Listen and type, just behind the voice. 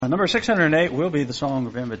Number 608 will be the Song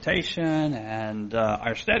of Invitation, and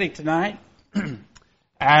our study tonight, and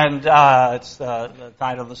it's the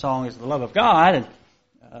title of the song is "The Love of God," and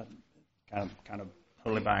kind of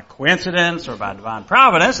totally by coincidence or by divine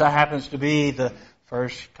providence, that happens to be the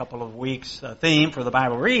first couple of weeks' theme for the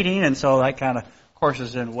Bible reading, and so that kind of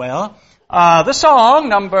courses in well. The song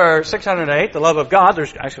number 608, "The Love of God,"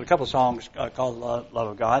 there's actually a couple of songs called "Love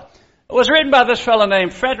of God," it was written by this fellow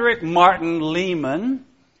named Frederick Martin Lehman.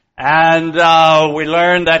 And we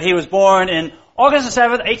learned that he was born in August the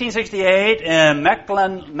 7th, 1868 in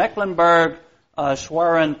Mecklenburg,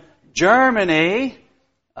 Schwerin, Germany.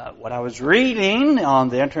 What I was reading on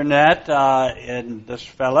the internet in this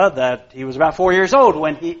fella, that he was about 4 years old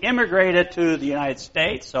when he immigrated to the United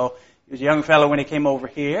States. So he was a young fellow when he came over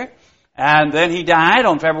here. And then he died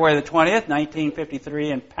on February the 20th,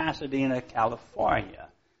 1953 in Pasadena, California.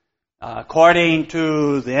 According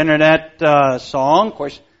to the internet song, of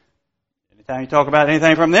course, anytime you talk about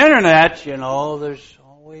anything from the internet, you know, there's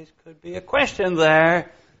always could be a question there.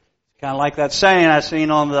 It's kind of like that saying I seen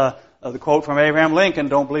on the quote from Abraham Lincoln: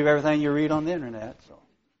 "Don't believe everything you read on the internet." So,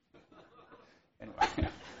 anyway,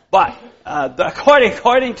 but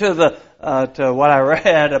according to to what I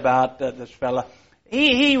read about this fella,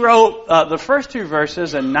 he wrote the first two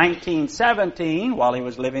verses in 1917 while he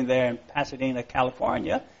was living there in Pasadena,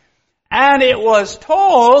 California. And it was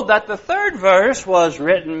told that the third verse was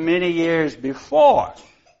written many years before.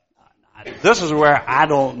 This is where I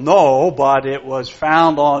don't know, but it was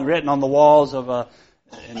found written on the walls of an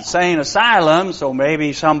insane asylum. So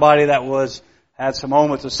maybe somebody that had some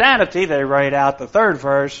moments of sanity, they write out the third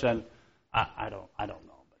verse, and I don't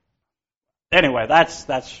know. But anyway,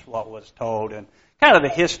 that's what was told, and kind of the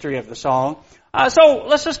history of the song. So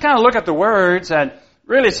let's just kind of look at the words, and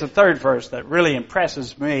really it's the third verse that really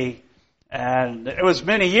impresses me. And it was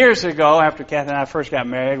many years ago, after Kathy and I first got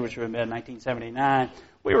married, which would have been 1979.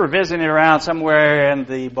 We were visiting around somewhere in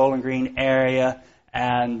the Bowling Green area,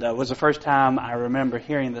 and it was the first time I remember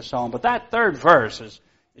hearing the song. But that third verse is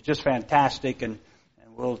just fantastic, and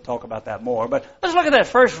we'll talk about that more. But let's look at that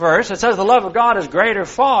first verse. It says, "The love of God is greater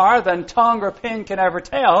far than tongue or pen can ever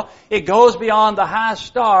tell. It goes beyond the highest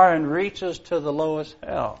star and reaches to the lowest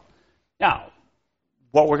hell." Now,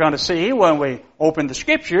 what we're going to see when we open the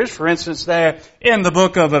Scriptures, for instance, there in the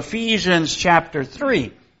book of Ephesians chapter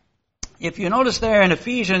 3. If you notice there in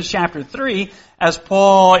Ephesians chapter 3, as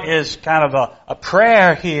Paul is kind of a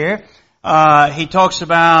prayer here, he talks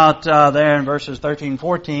about there in verses 13,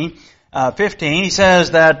 14, 15, he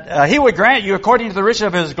says that he would grant you, according to the riches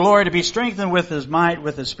of His glory, to be strengthened with His might,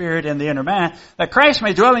 with His Spirit in the inner man, that Christ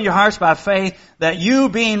may dwell in your hearts by faith, that you,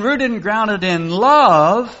 being rooted and grounded in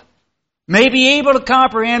love, may be able to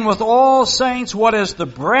comprehend with all saints what is the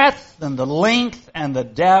breadth and the length and the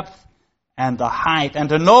depth and the height, and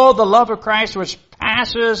to know the love of Christ which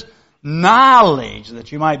passes knowledge,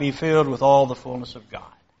 that you might be filled with all the fullness of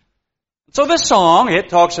God. So this song, it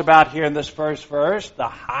talks about here in this first verse, the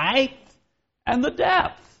height and the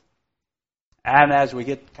depth. And as we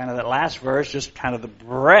get kind of that last verse, just kind of the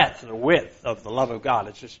breadth, the width of the love of God.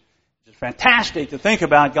 It's just fantastic to think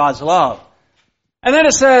about God's love. And then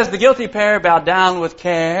it says, the guilty pair bowed down with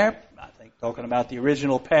care. I think talking about the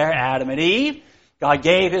original pair, Adam and Eve. God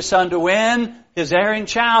gave His Son to win His erring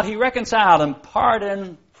child. He reconciled and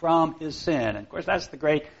pardoned from his sin. And of course, that's the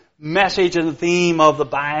great message and the theme of the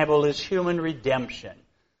Bible is human redemption.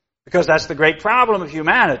 Because that's the great problem of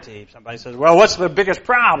humanity. Somebody says, well, what's the biggest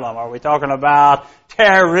problem? Are we talking about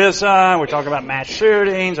terrorism? Are we talking about mass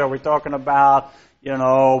shootings? Are we talking about,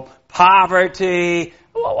 poverty?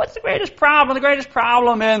 Well, what's the greatest problem? The greatest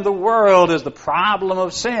problem in the world is the problem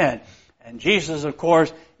of sin. And Jesus, of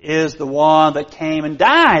course, is the one that came and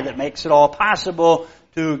died that makes it all possible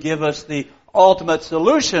to give us the ultimate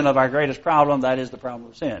solution of our greatest problem, that is the problem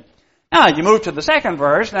of sin. Now, you move to the second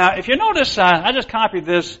verse. Now, if you notice, I just copied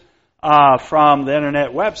this from the internet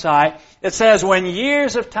website. It says, when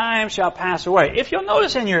years of time shall pass away. If you'll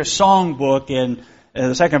notice in your songbook in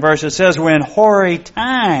the second verse, it says, when hoary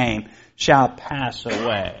time shall pass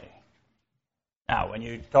away. Now, when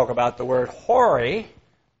you talk about the word hoary,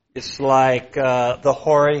 it's like the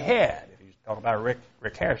hoary head. If you talk about Rick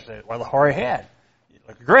Harris, well, the hoary head. You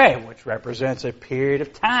look gray, which represents a period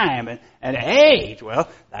of time and age. Well,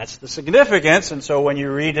 that's the significance. And so when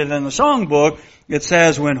you read it in the songbook, it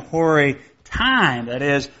says when hoary time, that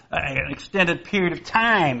is, an extended period of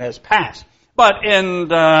time has passed. But on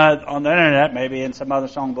the internet, maybe in some other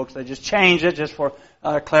songbooks, they just change it just for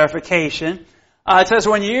clarification. It says,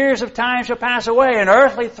 when years of time shall pass away and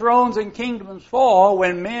earthly thrones and kingdoms fall,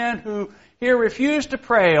 when men who here refuse to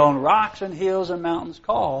pray on rocks and hills and mountains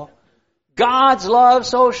call, God's love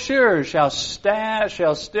so sure shall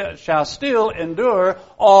still endure,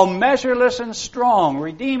 all measureless and strong,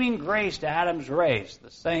 redeeming grace to Adam's race, the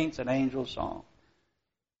saints and angels' song.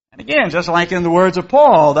 And again, just like in the words of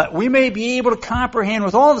Paul, that we may be able to comprehend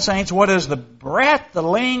with all the saints what is the breadth, the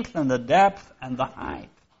length, and the depth, and the height.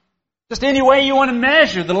 Just any way you want to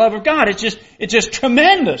measure the love of God. It's just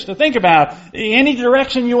tremendous to think about. Any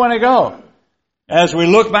direction you want to go. As we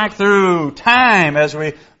look back through time, as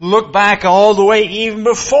we look back all the way even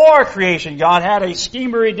before creation, God had a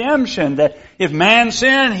scheme of redemption that if man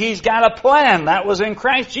sinned, He's got a plan. That was in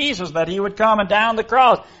Christ Jesus, that He would come and down the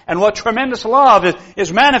cross. And what tremendous love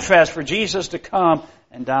is manifest for Jesus to come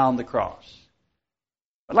and down the cross.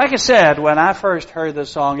 But like I said, when I first heard this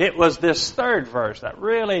song, it was this third verse that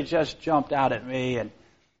really just jumped out at me. And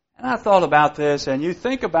I thought about this, and you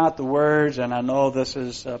think about the words, and I know this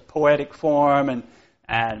is a poetic form,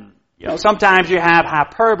 and you know, sometimes you have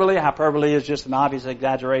hyperbole. Hyperbole is just an obvious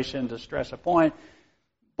exaggeration to stress a point.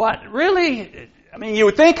 But really, I mean, you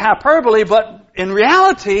would think hyperbole, but in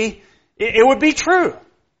reality, it would be true.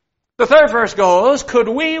 The third verse goes, could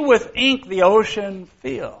we with ink the ocean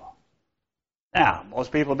fill? Now,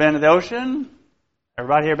 most people have been to the ocean.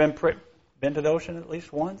 Everybody here been to the ocean at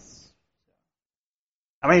least once?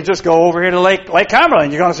 I mean, just go over here to Lake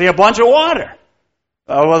Cumberland. You're going to see a bunch of water.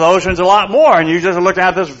 Well, the ocean's a lot more, and you just look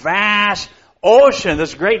at this vast ocean,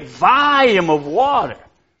 this great volume of water.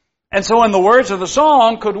 And so in the words of the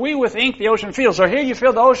song, could we with ink the ocean fill? So here you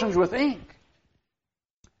fill the oceans with ink.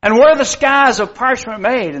 And were the skies of parchment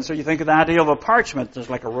made? And so you think of the idea of a parchment. There's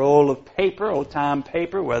like a roll of paper, old-time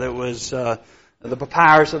paper, whether it was the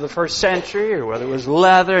papyrus of the first century or whether it was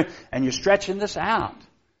leather, and you're stretching this out.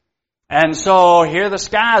 And so here the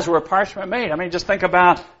skies were parchment made. I mean, just think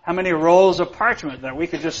about how many rolls of parchment that we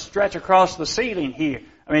could just stretch across the ceiling here.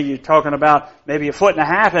 I mean, you're talking about maybe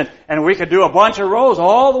 1.5 feet, and we could do a bunch of rolls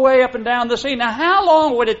all the way up and down the ceiling. Now, how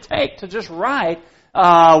long would it take to just write? We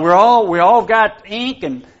all got ink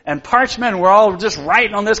and parchment, and we're all just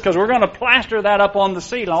writing on this because we're going to plaster that up on the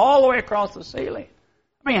ceiling, all the way across the ceiling.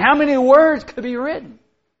 I mean, how many words could be written?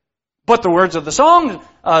 But the words of the song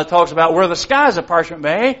talks about were the skies of parchment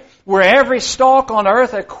made, were every stalk on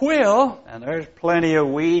earth a quill, and there's plenty of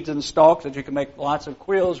weeds and stalks that you can make lots of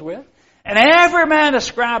quills with, and every man a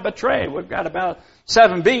scribe a trade. We've got about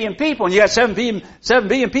 7 billion people, and you got 7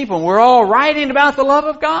 billion people, and we're all writing about the love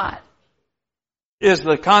of God. Is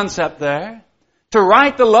the concept there. To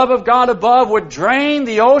write the love of God above would drain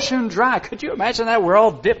the ocean dry. Could you imagine that? We're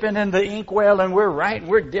all dipping in the inkwell, and we're writing,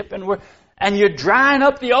 we're dipping, and you're drying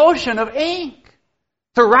up the ocean of ink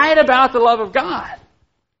to write about the love of God.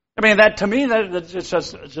 I mean, that to me, that's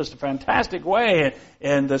just a fantastic way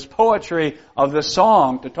in this poetry of this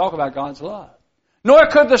song to talk about God's love. Nor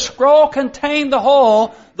could the scroll contain the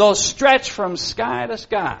whole, though stretched from sky to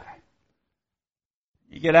sky.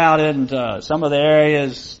 You get out into some of the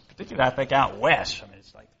areas, particularly I think out west, I mean,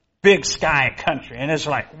 it's like big sky country, and it's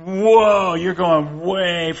like, whoa, you're going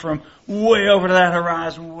way over to that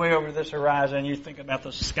horizon, way over to this horizon, and you think about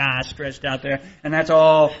the sky stretched out there, and that's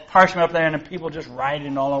all parchment up there, and the people just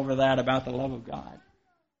writing all over that about the love of God.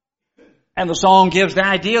 And the song gives the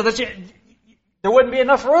idea that there wouldn't be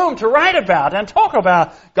enough room to write about and talk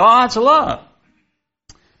about God's love.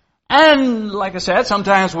 And like I said,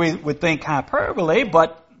 sometimes we would think hyperbole,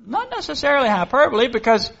 but not necessarily hyperbole,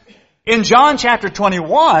 because in John chapter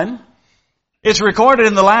 21, it's recorded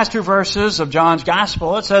in the last 2 verses of John's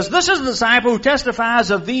Gospel. It says, "This is the disciple who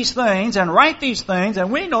testifies of these things and write these things, and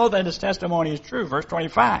we know that his testimony is true." Verse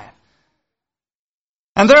 25.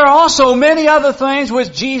 "And there are also many other things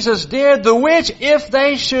which Jesus did, the which, if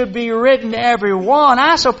they should be written every one,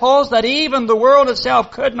 I suppose that even the world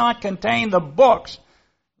itself could not contain the books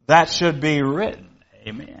that should be written."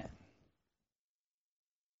 Amen.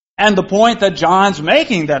 And the point that John's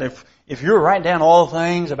making, that if you're writing down all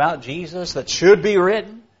things about Jesus that should be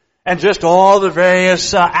written, and just all the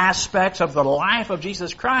various aspects of the life of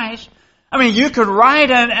Jesus Christ, I mean, you could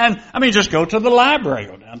write and I mean, just go to the library,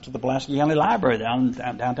 go down to the Pulaski County Library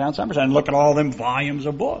downtown Somerset, and look at all them volumes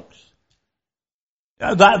of books.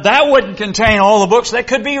 That wouldn't contain all the books that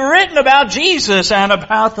could be written about Jesus and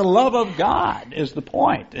about the love of God, is the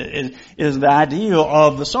point, is the idea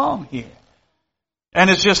of the song here. And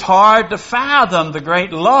it's just hard to fathom the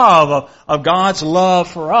great love of God's love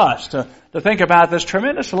for us, to think about this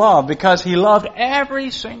tremendous love, because He loved every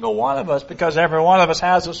single one of us, because every one of us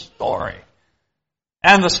has a story.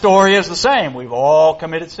 And the story is the same. We've all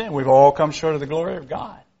committed sin. We've all come short of the glory of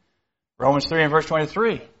God. Romans 3 and verse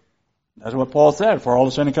 23. That's what Paul said. "For all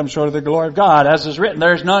the sin and come short of the glory of God. As is written,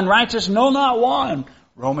 there is none righteous, no, not one."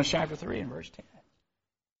 Romans chapter 3 and verse 10.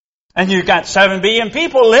 And you've got 7 billion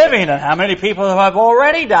people living, and how many people have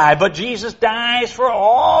already died? But Jesus dies for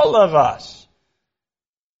all of us.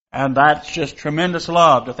 And that's just tremendous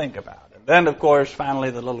love to think about. And then, of course,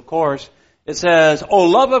 finally the little chorus, it says, O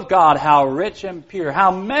love of God, how rich and pure,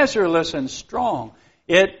 how measureless and strong.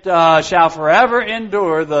 It shall forever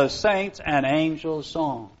endure the saints' and angels'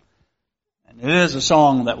 song. And it is a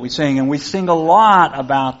song that we sing, and we sing a lot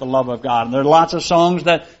about the love of God. And there are lots of songs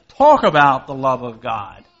that talk about the love of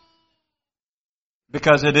God.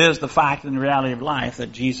 Because it is the fact and the reality of life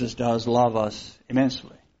that Jesus does love us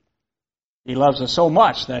immensely. He loves us so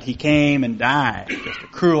much that He came and died, just a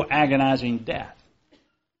cruel, agonizing death.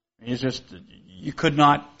 You could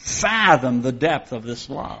not fathom the depth of this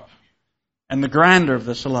love and the grandeur of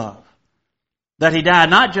this love. That He died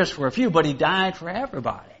not just for a few, but He died for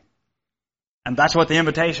everybody. And that's what the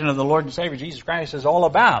invitation of the Lord and Savior Jesus Christ is all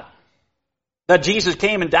about. That Jesus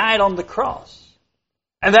came and died on the cross.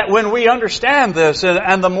 And that when we understand this,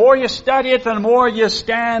 and the more you study it, the more you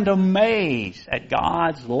stand amazed at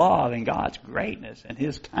God's love and God's greatness and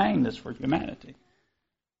His kindness for humanity.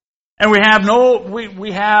 And we have no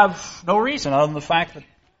reason other than the fact that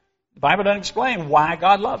the Bible doesn't explain why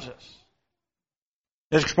God loves us.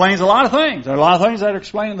 It explains a lot of things. There are a lot of things that are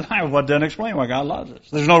explained in the Bible, but it doesn't explain why God loves us.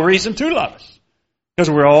 There's no reason to love us. Because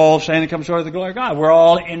we're all saying it comes short of the glory of God. We're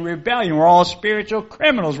all in rebellion. We're all spiritual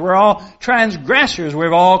criminals. We're all transgressors.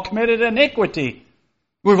 We've all committed iniquity.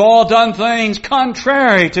 We've all done things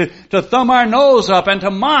contrary to thumb our nose up and to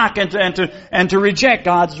mock and to reject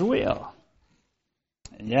God's will.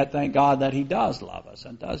 And yet, thank God that He does love us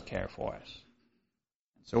and does care for us.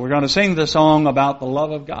 So we're going to sing the song about the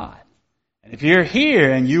love of God. And if you're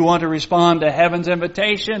here and you want to respond to heaven's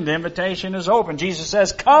invitation, the invitation is open. Jesus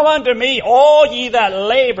says, Come unto me, all ye that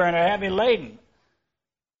labor and are heavy laden, and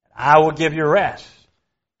I will give you rest.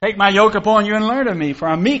 Take my yoke upon you and learn of me, for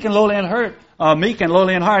I'm meek and lowly in heart,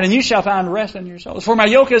 and you shall find rest in your souls. For my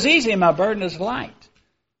yoke is easy and my burden is light.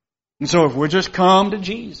 And so if we just come to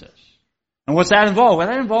Jesus, and what's that involve? Well,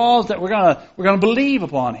 that involves that we're going to believe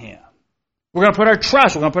upon Him. We're going to put our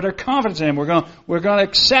trust, we're going to put our confidence in Him. We're going to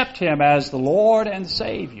accept Him as the Lord and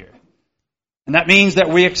Savior. And that means that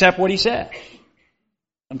we accept what He says.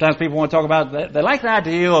 Sometimes people want to talk about that. They like the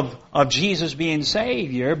idea of Jesus being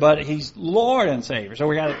Savior, but He's Lord and Savior. So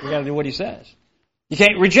we got to do what He says. You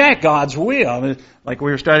can't reject God's will. I mean, like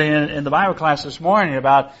we were studying in the Bible class this morning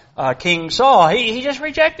about King Saul. He just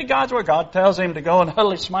rejected God's word. God tells him to go and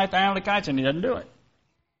utterly smite the Amalekites, and he doesn't do it.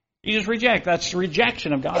 You just reject. That's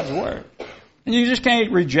rejection of God's word. And you just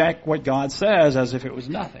can't reject what God says as if it was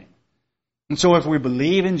nothing. And so if we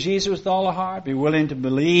believe in Jesus with all our heart, be willing to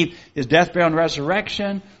believe His death, burial, and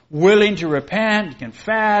resurrection, willing to repent,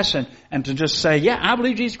 confess, and to just say, yeah, I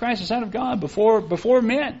believe Jesus Christ is the Son of God before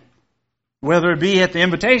men. Whether it be at the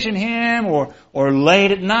invitation hymn or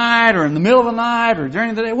late at night or in the middle of the night or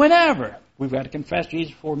during the day, whenever. We've got to confess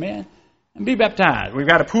Jesus before men and be baptized. We've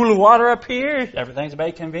got a pool of water up here. Everything's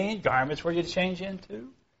made convenient. Garments for you to change into.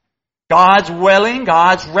 God's willing,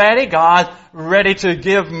 God's ready to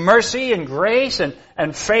give mercy and grace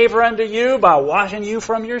and favor unto you by washing you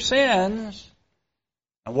from your sins.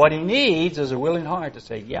 And what He needs is a willing heart to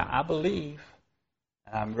say, yeah, I believe,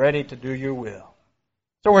 and I'm ready to do your will.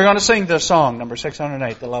 So we're going to sing this song, number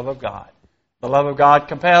 608, The Love of God. The love of God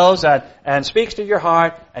compels and speaks to your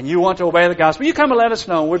heart, and you want to obey the gospel. You come and let us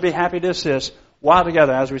know. We'd be happy to assist while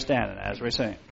together as we stand and as we sing.